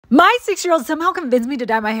My 6-year-old somehow convinced me to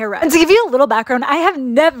dye my hair red. And to give you a little background, I have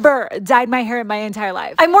never dyed my hair in my entire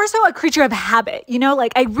life. I'm more so a creature of habit, you know,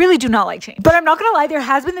 like I really do not like change. But I'm not gonna lie, there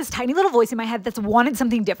has been this tiny little voice in my head that's wanted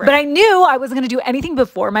something different. But I knew I wasn't gonna do anything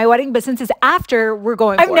before my wedding, but since it's after, we're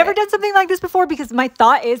going for it. I've never done something like this before because my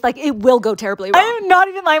thought is like, it will go terribly wrong. I am not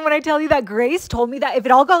even lying when I tell you that Grace told me that if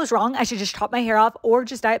it all goes wrong, I should just chop my hair off or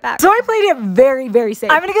just dye it back. So I played it very, very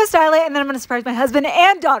safe. I'm gonna go style it and then I'm gonna surprise my husband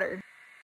and daughter.